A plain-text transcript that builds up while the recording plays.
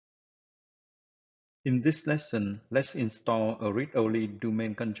In this lesson, let's install a read-only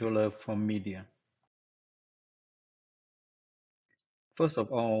domain controller from media. First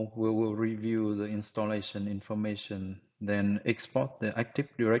of all, we will review the installation information, then export the Active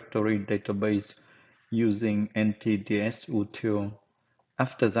Directory database using NTDSUTIL.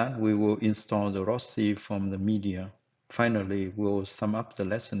 After that, we will install the RODC from the media. Finally, we'll sum up the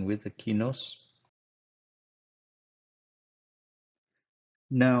lesson with the keynotes.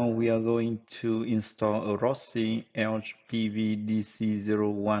 Now we are going to install a RODC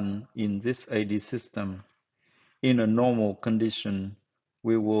LPVDC01 in this AD system. In a normal condition,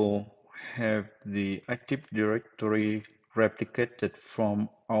 we will have the Active Directory replicated from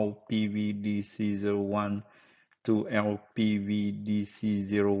LPVDC01 to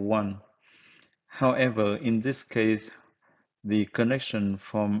LPVDC01. However, in this case, the connection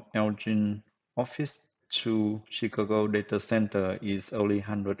from Elgin office to Chicago data center is only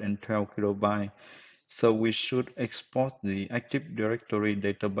 112 kilobytes, so we should export the Active Directory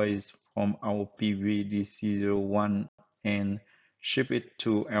database from LPVDC01 and ship it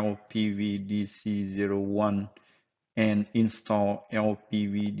to LPVDC01 and install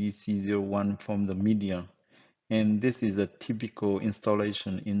LPVDC01 from the media. And this is a typical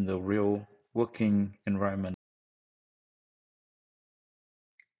installation in the real working environment.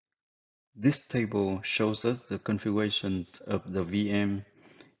 This table shows us the configurations of the VM.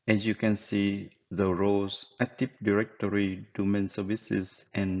 As you can see, the roles Active Directory, Domain Services,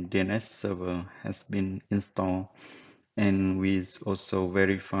 and DNS Server has been installed, and we also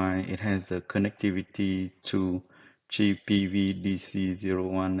verify it has the connectivity to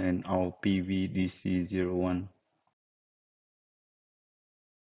GPVDC01 and RPVDC01.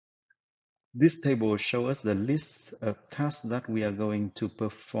 This table shows us the list of tasks that we are going to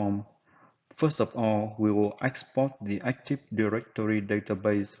perform. First of all, we will export the Active Directory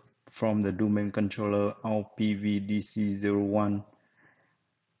database from the domain controller LPVDC01,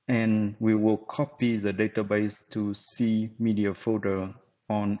 and we will copy the database to C media folder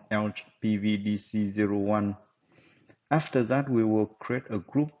on LPVDC01. After that, we will create a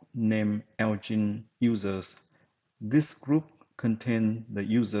group named Elgin users. This group contains the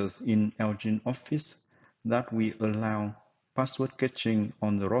users in Elgin Office that we allow password caching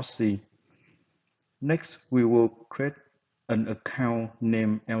on the RODC. Next, we will create an account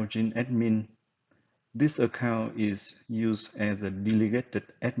named Elgin Admin. This account is used as a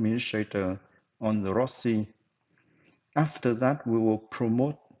delegated administrator on the RODC. After that, we will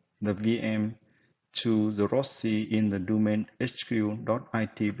promote the VM to the RODC in the domain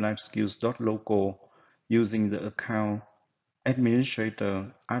hq.itlifeskills.local using the account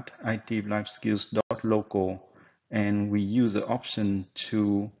administrator at itlifeskills.local, and we use the option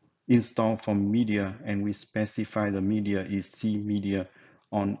to install from media, and we specify the media is C media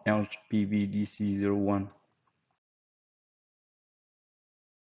on LPVDC01.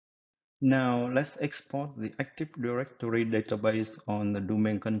 Now let's export the Active Directory database on the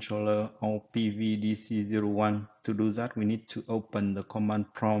domain controller LPVDC01. To do that, we need to open the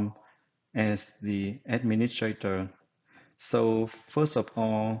command prompt as the administrator. So first of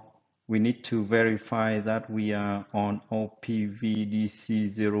all, we need to verify that we are on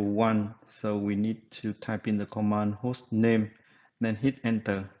LPVDC01. So we need to type in the command host name, then hit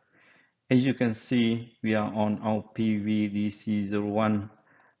enter. As you can see, we are on LPVDC01.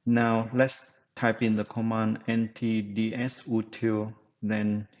 Now let's type in the command NTDSUTIL,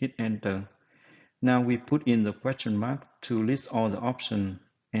 then hit enter. Now we put in the question mark to list all the options,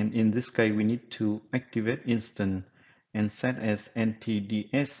 and in this case we need to activate instance and set as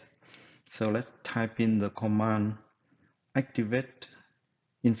NTDS. So let's type in the command activate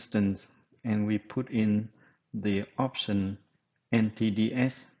instance, and we put in the option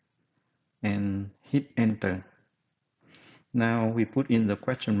NTDS and hit enter. Now we put in the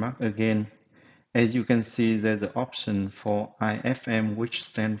question mark again. As you can see, there's the option for IFM, which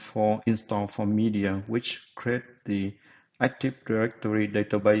stands for install from media, which create the Active Directory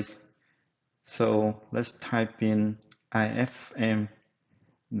database. So let's type in IFM,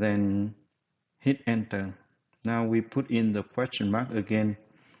 then hit enter. Now we put in the question mark again,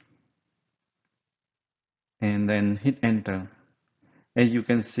 and then hit enter. As you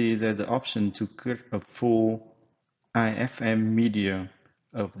can see, there's the option to create a full IFM media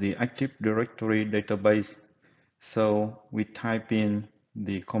of the Active Directory database. So we type in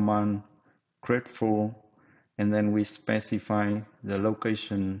the command create full, and then we specify the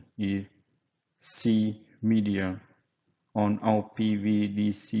location is C media on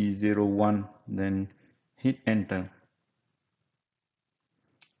LPVDC01, then hit enter.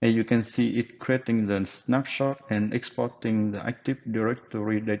 And you can see it creating the snapshot and exporting the Active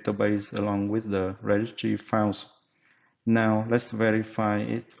Directory database along with the registry files. Now let's verify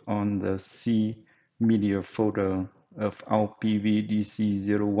it on the C media folder of our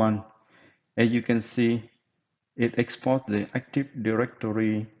PVDC01. As you can see, it exports the Active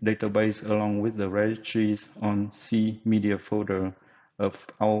Directory database along with the registries on C media folder of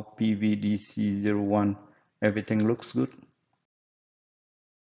our PVDC01. Everything looks good.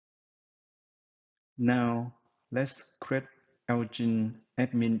 Now let's create Elgin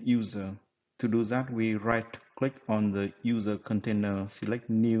admin user. To do that, we right click on the user container, select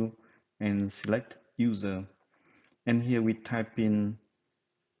new and select user. And here we type in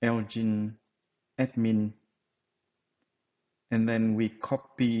Elgin admin, and then we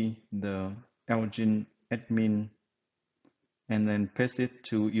copy the Elgin admin and then paste it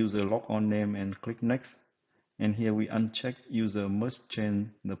to user logon name and click next. And here we uncheck user must change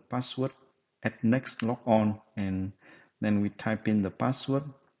the password at next logon, and then we type in the password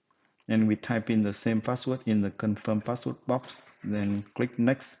and we type in the same password in the confirm password box, then click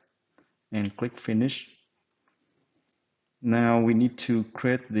next and click finish. Now we need to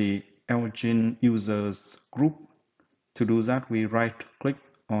create the Elgin users group. To do that, we right click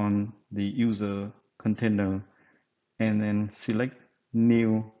on the user container and then select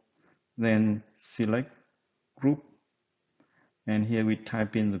new, then select group, and here we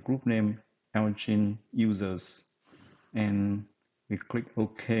type in the group name Elgin users and we click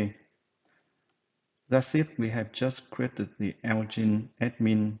OK. That's it. We have just created the Elgin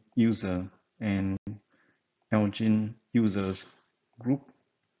admin user and Elgin users group.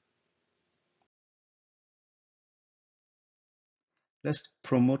 Let's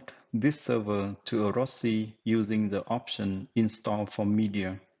promote this server to a RODC using the option install for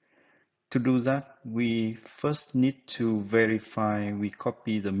media. To do that, we first need to verify we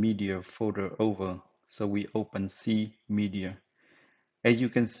copy the media folder over. So we open C media. As you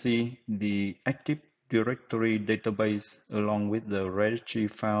can see, the Active Directory database along with the registry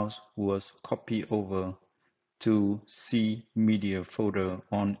files was copied over to C media folder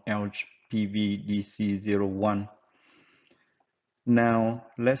on ELG PVDC01. Now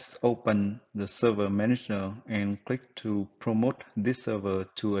let's open the server manager and click to promote this server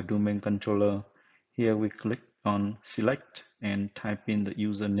to a domain controller. Here we click on select and type in the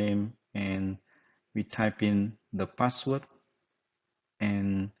username and we type in the password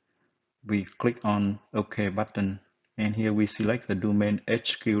and we click on OK button. And here we select the domain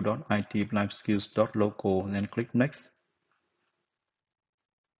hq.itlifeskills.local and then click next.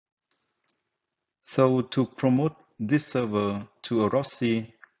 So to promote this server to a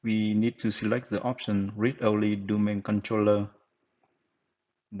RODC, we need to select the option read-only domain controller.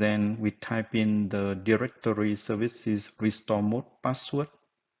 Then we type in the directory services restore mode password.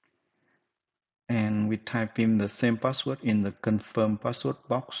 And we type in the same password in the confirm password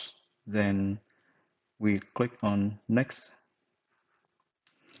box. Then we click on next.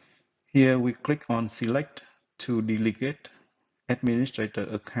 Here we click on select to delegate administrator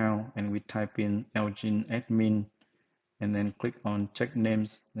account and we type in Elgin admin and then click on check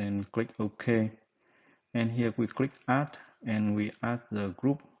names, then click OK. And here we click add and we add the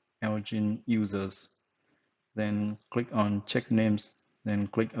group Elgin users. Then click on check names, then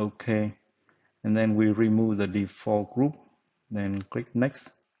click OK. And then we remove the default group, then click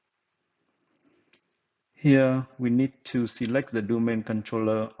next. Here we need to select the domain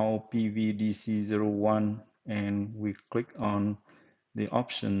controller or PVDC01 and we click on the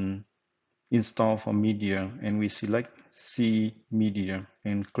option install for media and we select C media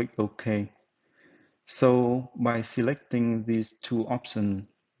and click OK. So by selecting these two options,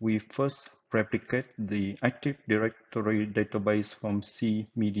 we first replicate the Active Directory database from C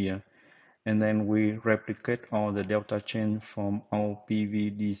media and then we replicate all the delta chain from our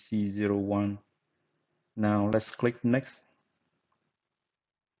PVDC01. Now let's click next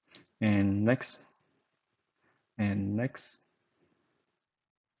and next and next,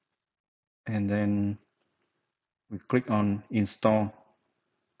 and then we click on install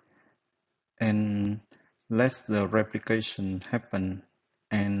and let the replication happen,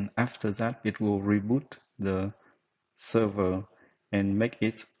 and after that it will reboot the server and make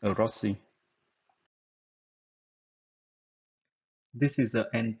it a RODC. This is the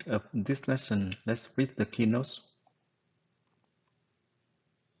end of this lesson. Let's read the keynotes.